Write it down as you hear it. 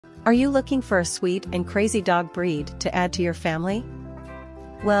Are you looking for a sweet and crazy dog breed to add to your family?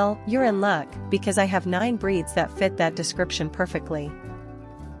 Well, you're in luck, because I have 9 breeds that fit that description perfectly.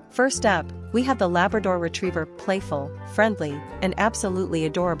 First up, we have the Labrador Retriever, playful, friendly, and absolutely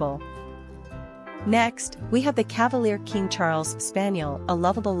adorable. Next, we have the Cavalier King Charles Spaniel, a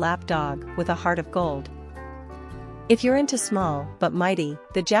lovable lap dog with a heart of gold. If you're into small but mighty,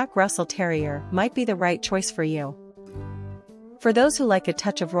 the Jack Russell Terrier might be the right choice for you. For those who like a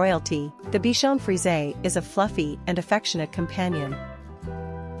touch of royalty, the Bichon Frise is a fluffy and affectionate companion.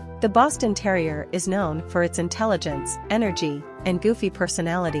 The Boston Terrier is known for its intelligence, energy, and goofy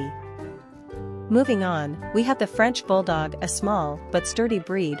personality. Moving on, we have the French Bulldog, a small but sturdy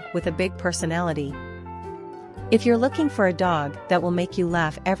breed with a big personality. If you're looking for a dog that will make you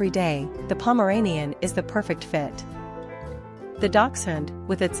laugh every day, the Pomeranian is the perfect fit. The Dachshund,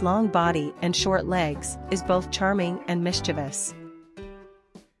 with its long body and short legs, is both charming and mischievous.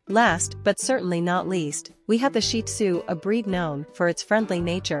 Last but certainly not least, we have the Shih Tzu, a breed known for its friendly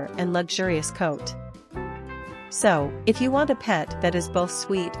nature and luxurious coat. So, if you want a pet that is both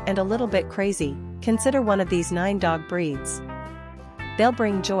sweet and a little bit crazy, consider one of these 9 dog breeds. They'll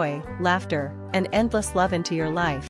bring joy, laughter, and endless love into your life.